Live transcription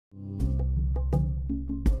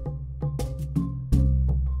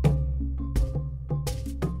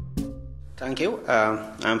Thank you.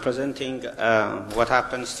 I'm presenting what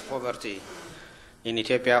happens to poverty in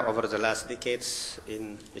Ethiopia over the last decades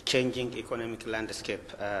in the changing economic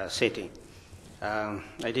landscape setting.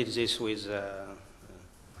 I did this with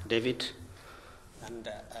David, and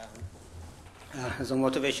the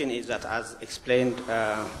motivation is that, as explained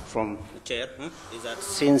from the chair, is that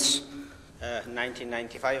since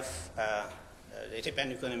 1995, the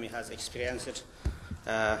Ethiopian economy has experienced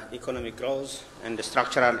economic growth and the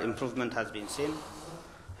structural improvement has been seen.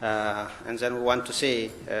 And then we want to see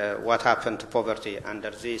what happened to poverty under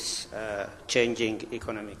this changing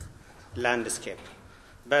economic landscape.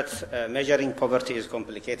 But measuring poverty is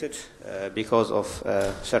complicated because of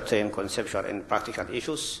certain conceptual and practical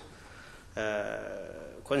issues.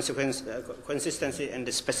 Consistency and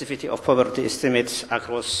the specificity of poverty estimates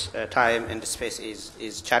across time and space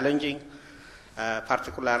is challenging.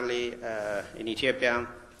 Particularly in Ethiopia,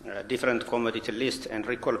 different commodity list and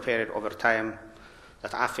recall period over time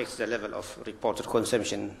that affects the level of reported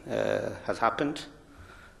consumption has happened.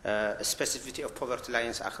 Specificity of poverty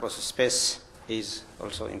lines across space is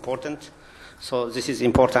also important. So this is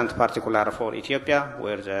important particularly for Ethiopia,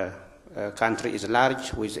 where the country is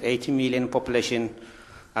large with 80 million population,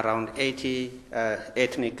 around 80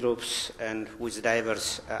 ethnic groups, and with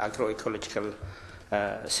diverse agroecological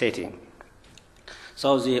setting.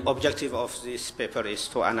 So the objective of this paper is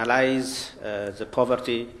to analyze the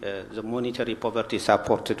poverty, the monetary poverty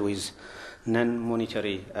supported with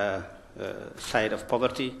non-monetary side of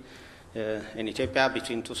poverty in Ethiopia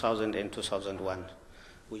between 2000 and 2001.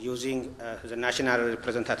 We're using the National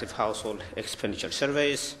Representative Household Expenditure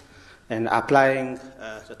Surveys and applying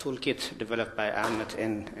the toolkit developed by Arnett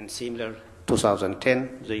and similar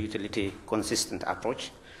 2010, the utility consistent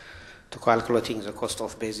approach to calculating the cost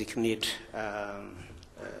of basic need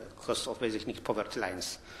poverty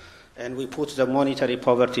lines. And we put the monetary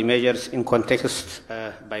poverty measures in context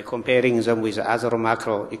by comparing them with other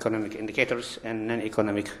macroeconomic indicators and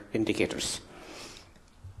non-economic indicators.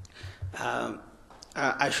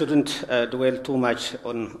 I shouldn't dwell too much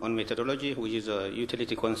on methodology. We use a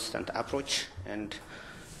utility constant approach, and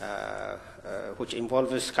which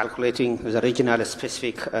involves calculating the regional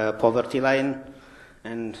specific poverty line,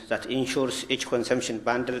 and that ensures each consumption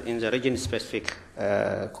bundle in the region-specific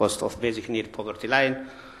cost of basic need poverty line,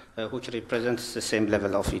 which represents the same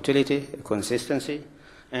level of utility, consistency.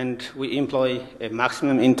 And we employ a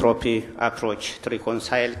maximum entropy approach to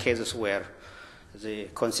reconcile cases where the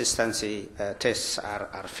consistency tests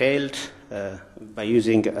are failed by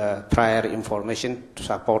using prior information to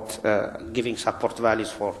support, giving support values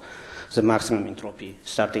for the maximum entropy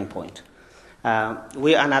starting point. When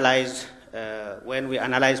we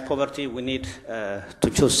analyze poverty, we need to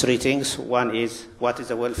choose three things. One is what is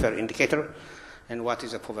the welfare indicator, and what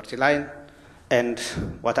is the poverty line, and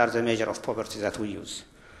what are the measures of poverty that we use.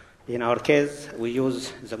 In our case, we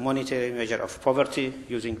use the monetary measure of poverty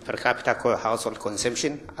using per capita household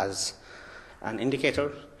consumption as an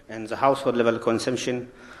indicator, and the household level consumption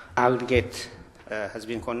aggregate has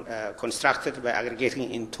been constructed by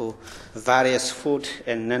aggregating into various food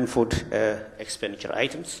and non-food expenditure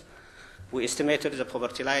items. We estimated the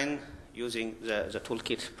poverty line using the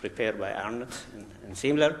toolkit prepared by Arnett and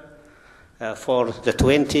similar for the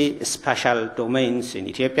 20 spatial domains in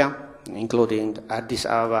Ethiopia, including Addis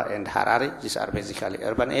Ababa and Harare. These are basically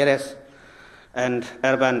urban areas, and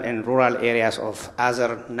urban and rural areas of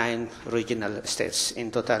other 9 regional states.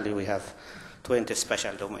 In total, we have 20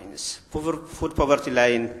 spatial domains. Food poverty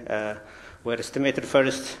line were estimated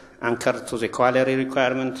first, anchored to the quality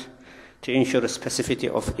requirement, to ensure specificity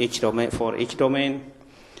of each domain for each domain.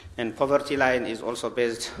 And poverty line is also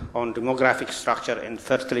based on demographic structure and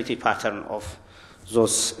fertility pattern of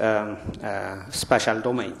those spatial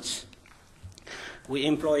domains. We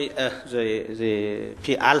employ the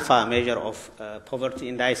P alpha measure of poverty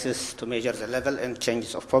indices to measure the level and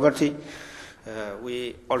changes of poverty.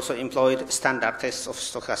 We also employed standard tests of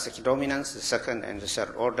stochastic dominance, the second and the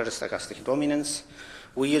third order stochastic dominance.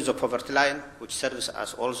 We use the poverty line, which serves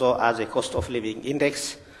as also as a cost of living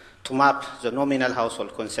index, to map the nominal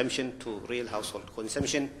household consumption to real household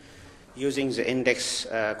consumption using the index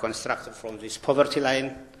constructed from this poverty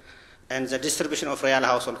line. And the distribution of real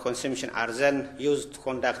household consumption are then used to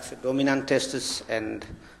conduct dominant tests and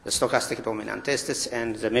the stochastic dominant tests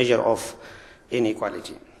and the measure of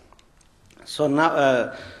inequality. So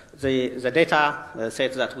now the data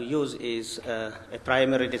set that we use is a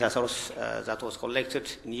primary data source that was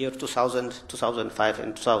collected in year 2000, 2005,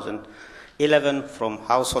 and 2011 from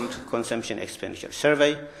Household Consumption Expenditure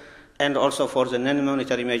Survey. And also for the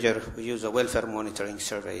non-monetary measure, we use a welfare monitoring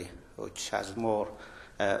survey, which has more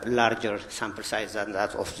larger sample size than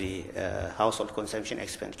that of the household consumption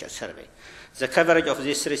expenditure survey. The coverage of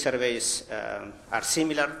these three surveys are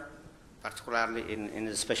similar, particularly in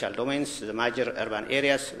the special domains, the major urban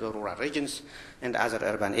areas, the rural regions, and other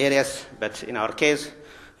urban areas. But in our case,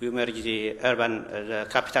 we merge the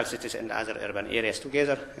capital cities and other urban areas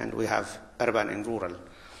together, and we have urban and rural.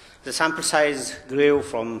 The sample size grew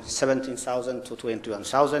from 17,000 to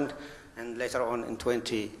 21,000, and later on in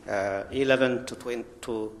 2011 to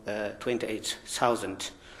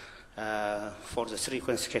 28,000 for the three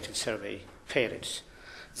consecutive survey periods.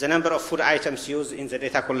 The number of food items used in the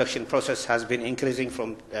data collection process has been increasing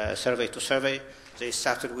from survey to survey. They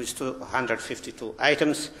started with 252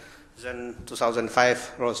 items, then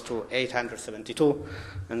 2005 rose to 872,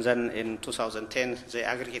 and then in 2010 they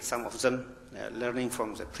aggregate some of them, learning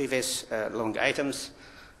from the previous long items,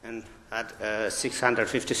 and had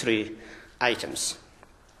 653 items.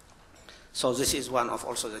 So this is one of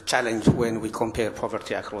also the challenge when we compare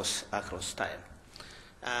poverty across time.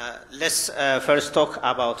 Let's first talk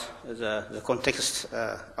about the context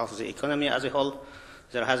of the economy as a whole.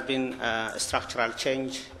 There has been a structural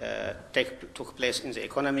change took place in the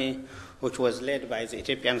economy, which was led by the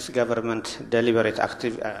Ethiopian government deliberate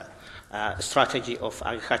active strategy of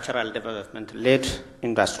agricultural development-led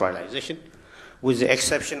industrialization. With the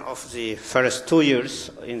exception of the first 2 years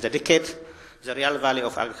in the decade, the real value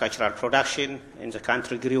of agricultural production in the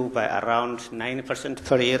country grew by around 9%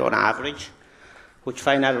 per year on average, which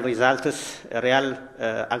finally results in real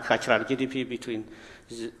agricultural GDP between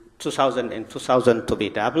 2000 and 2000 to be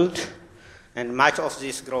doubled. And much of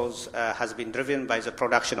this growth has been driven by the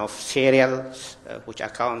production of cereals, which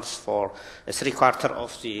accounts for 3/4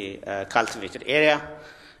 of the cultivated area.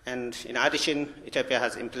 And in addition, Ethiopia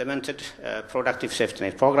has implemented productive safety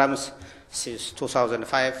net programs since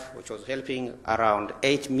 2005, which was helping around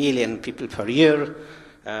 8 million people per year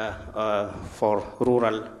for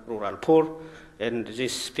rural poor. And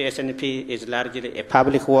this PSNP is largely a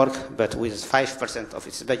public work, but with 5% of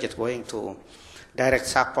its budget going to direct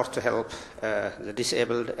support to help the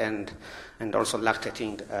disabled and also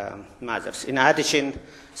lactating mothers. In addition,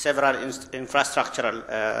 several infrastructural,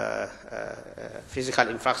 physical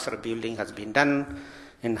infrastructure building has been done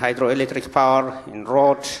in hydroelectric power, in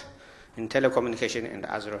road, in telecommunication, and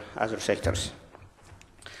other sectors.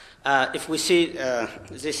 If we see,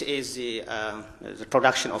 this is the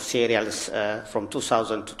production of cereals from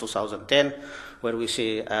 2000 to 2010, where we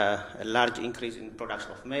see a large increase in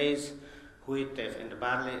production of maize, wheat, teff, and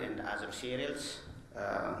barley, and other cereals.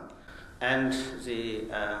 And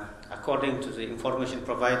according to the information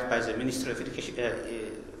provided by the Ministry of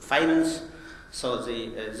Finance, so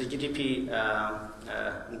the GDP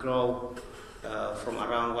grow from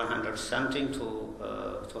around 100 something to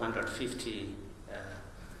 250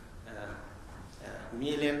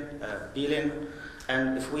 billion.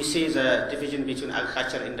 And if we see the division between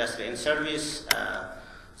agriculture, industry, and service,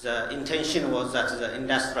 the intention was that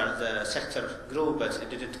the sector grew, but it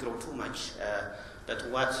didn't grow too much. But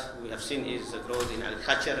what we have seen is the growth in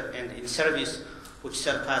agriculture and in service, which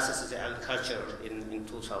surpasses the agriculture in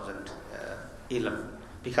 2011,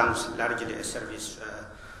 becomes largely a service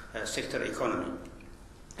sector economy.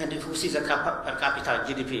 And if we see the per capita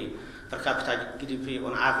GDP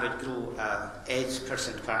on average grew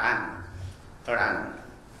 8% per annum.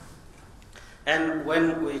 And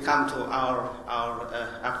when we come to our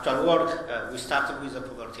actual work, we started with the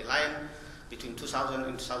poverty line. Between 2000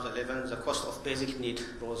 and 2011, the cost of basic need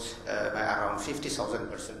rose by around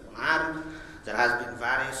 50,000% on average. There has been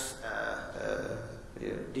various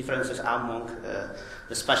differences among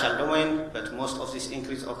the special domain, but most of this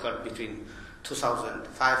increase occurred between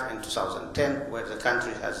 2005 and 2010, where the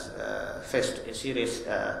country has faced a serious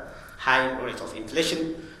high rate of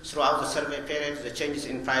inflation. Throughout the survey period, the changes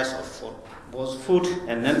in price for both food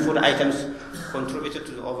and non-food items contributed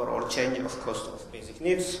to the overall change of cost of basic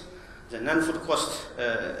needs. The non-food cost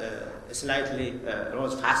slightly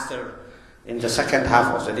rose faster in the second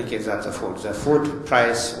half of the decade than the food. The food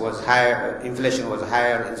price was higher, inflation was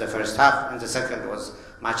higher in the first half, and the second was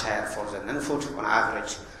much higher for the non-food. On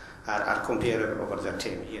average, are comparable over the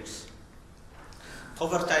 10 years.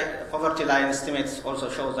 Poverty line estimates also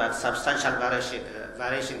show that substantial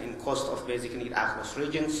variation in cost of basic need across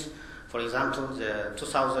regions. For example, the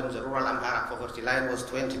 2000, the rural Amhara poverty line was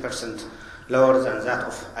 20% lower than that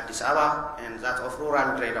of Addis Ababa, and that of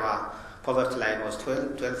rural Redwa poverty line was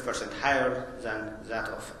 12% higher than that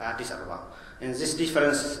of Addis Ababa. And this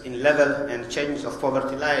difference in level and change of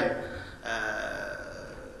poverty line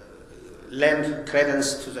lend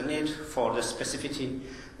credence to the need for the specificity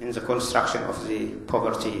in the construction of the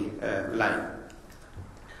poverty line.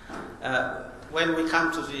 when we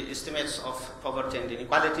come to the estimates of poverty and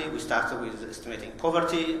inequality, we start with estimating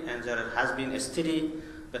poverty, and there has been a steady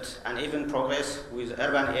but uneven progress, with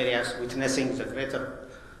urban areas witnessing the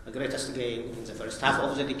greatest gain in the first half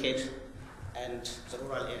of the decade, and the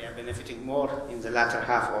rural area benefiting more in the latter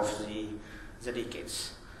half of the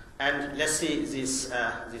decades. And let's see this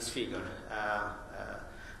figure.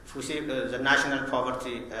 If we see the national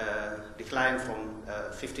poverty decline from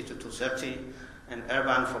 52 to 30, and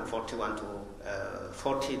urban from 41 to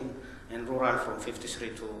 14, and rural from 53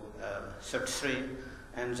 to 33,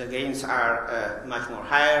 and the gains are much more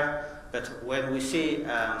higher. But when we see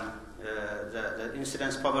the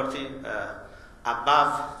incidence poverty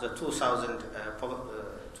above the 2000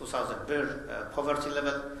 poverty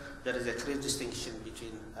level, there is a clear distinction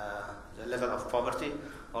between the level of poverty,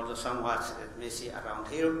 although somewhat messy around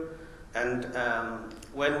here. And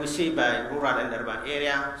when we see by rural and urban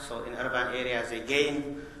area, so in urban areas they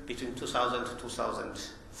gain between 2000 to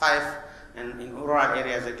 2005, and in rural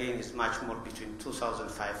areas the gain is much more between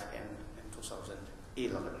 2005 and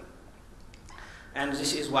 2011. And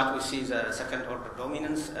this is what we see, the second order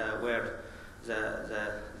dominance, where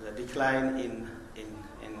the decline in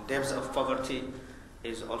depth of poverty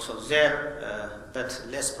is also there, but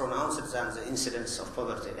less pronounced than the incidence of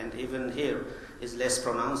poverty, and even here is less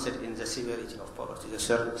pronounced in the severity of poverty, the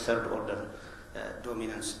third order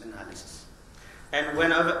dominance analysis. And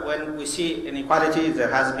when we see inequality, there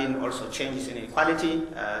has been also changes in inequality.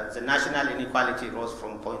 The national inequality rose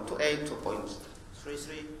from 0.28 to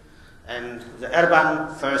 0.33, and the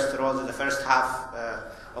urban first rose in the first half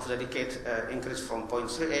of the decade, increased from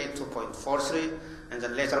 0.38 to 0.43, and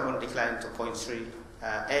then later on declined to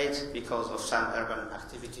 0.38 because of some urban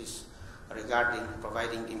activities regarding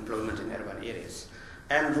providing employment in urban areas.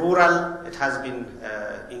 And rural, it has been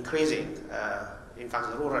increasing. In fact,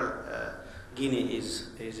 the rural Guinea is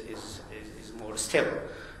more stable.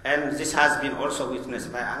 And this has been also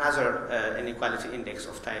witnessed by another inequality index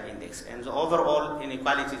of tile index. And the overall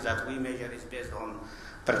inequality that we measure is based on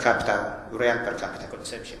per capita, real per capita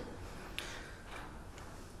consumption.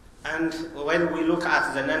 And when we look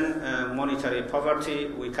at the non-monetary poverty,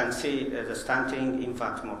 we can see the stunting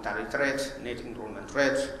infant mortality rate, net enrollment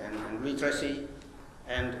rate, and literacy.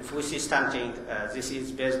 And if we see stunting, this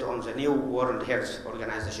is based on the new World Health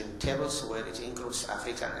Organization tables, where it includes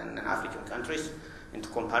African and non-African countries into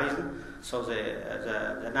comparison. So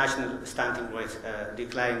the national stunting rate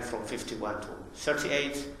declined from 51 to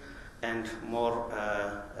 38, and more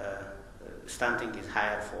stunting is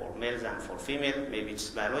higher for male than for female. Maybe it's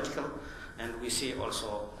biological. And we see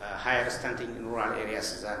also higher stunting in rural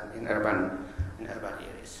areas than in urban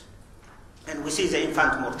areas. And we see the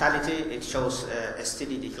infant mortality. It shows a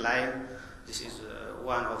steady decline. This is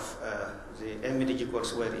one of the MDG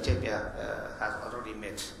goals where Ethiopia has already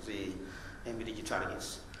met the MDG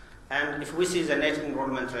targets. And if we see the net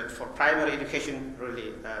enrollment rate for primary education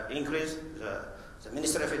really increase, the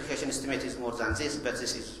Ministry of Education estimate is more than this, but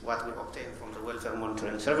this is what we obtained from the Welfare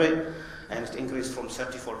Monitoring Survey, and it increased from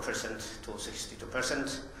 34% to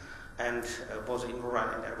 62%, and both in rural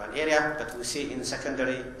and urban area. But we see in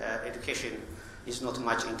secondary education is not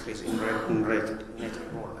much increase in net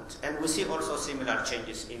enrollment. And we see also similar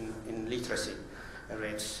changes in literacy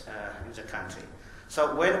rates in the country.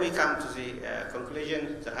 So when we come to the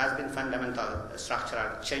conclusion, there has been fundamental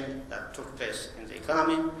structural change that took place in the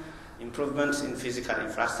economy, improvements in physical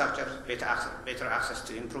infrastructure, better access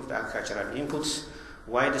to improved agricultural inputs,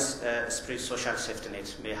 widespread social safety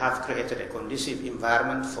nets may have created a conducive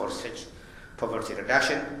environment for such poverty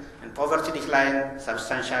reduction, and poverty declined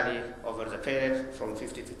substantially over the period from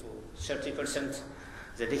 52 to 30%.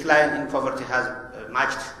 The decline in poverty has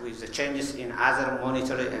matched with the changes in other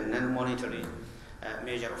monetary and non-monetary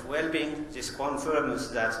measure of well-being. This confirms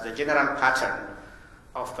that the general pattern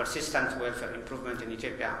of persistent welfare improvement in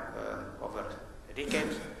Ethiopia over a decade.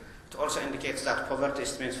 It also indicates that poverty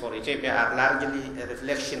estimates for Ethiopia are largely a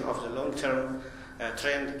reflection of the long-term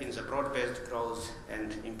trend in the broad-based growth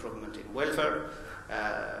and improvement in welfare.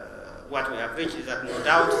 What we have reached is that no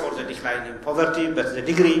doubt for the decline in poverty, but the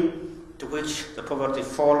degree to which the poverty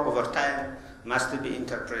fall over time must be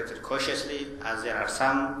interpreted cautiously, as there are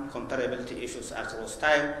some comparability issues across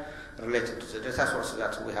time related to the data sources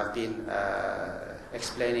that we have been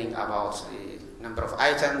explaining about the number of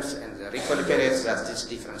items and the recall periods that these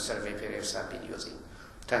different survey periods have been using.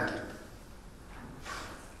 Thank you.